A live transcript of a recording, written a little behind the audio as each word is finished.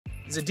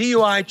is a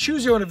DUI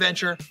Choose Your Own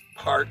Adventure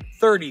Part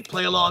 30.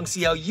 Play along,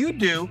 see how you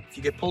do if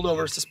you get pulled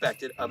over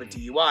suspected of a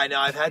DUI.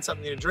 Now, I've had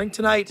something to drink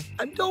tonight.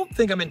 I don't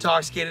think I'm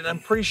intoxicated. I'm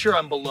pretty sure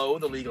I'm below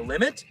the legal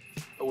limit.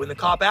 But when the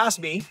cop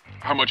asked me,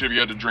 how much have you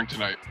had to drink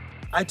tonight?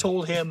 I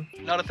told him,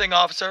 not a thing,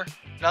 officer.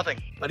 Nothing.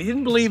 But he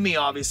didn't believe me,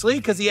 obviously,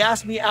 because he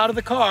asked me out of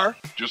the car.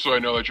 Just so I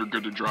know that you're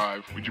good to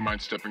drive, would you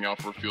mind stepping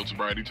out for a field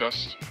sobriety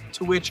test?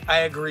 To which I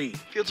agreed.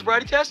 Field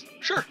sobriety test?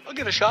 Sure, I'll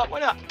give it a shot. Why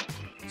not?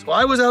 So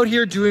I was out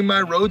here doing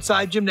my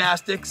roadside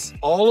gymnastics,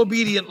 all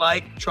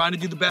obedient-like, trying to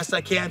do the best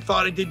I can,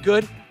 thought I did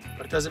good,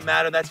 but it doesn't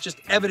matter. That's just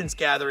evidence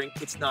gathering.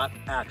 It's not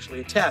actually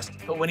a test.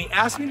 But when he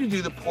asked me to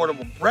do the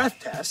portable breath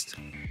test,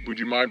 would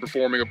you mind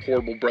performing a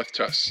portable breath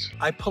test?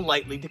 I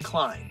politely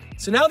declined.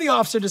 So now the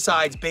officer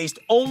decides, based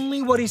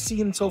only what he's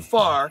seen so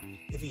far,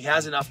 if he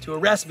has enough to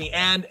arrest me.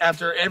 And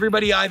after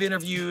everybody I've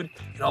interviewed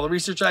and all the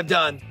research I've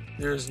done,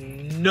 there's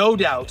no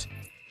doubt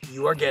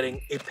you are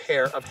getting a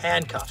pair of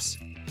handcuffs.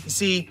 You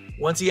see,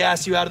 once he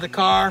asks you out of the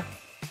car,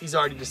 he's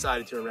already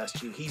decided to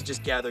arrest you. He's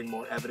just gathering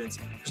more evidence.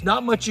 There's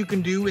not much you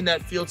can do in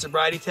that field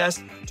sobriety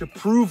test to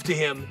prove to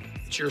him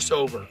that you're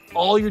sober.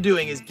 All you're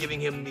doing is giving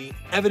him the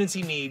evidence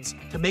he needs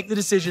to make the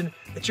decision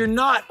that you're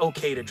not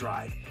okay to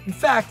drive. In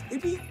fact,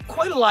 it'd be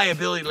quite a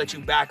liability to let you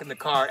back in the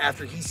car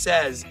after he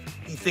says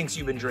he thinks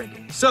you've been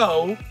drinking.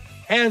 So,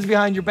 hands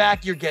behind your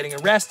back, you're getting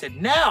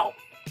arrested. Now,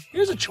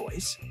 here's a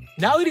choice.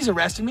 Now that he's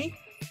arrested me,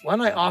 why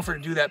don't I offer to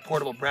do that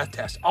portable breath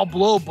test? I'll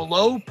blow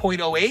below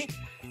 0.08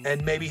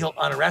 and maybe he'll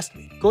unarrest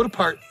me. Go to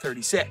part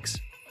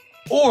 36.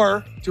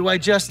 Or do I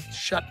just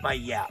shut my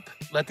yap?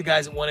 Let the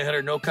guys at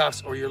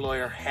 1-800-NoCuffs or your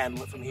lawyer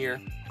handle it from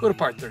here. Go to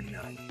part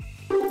 39.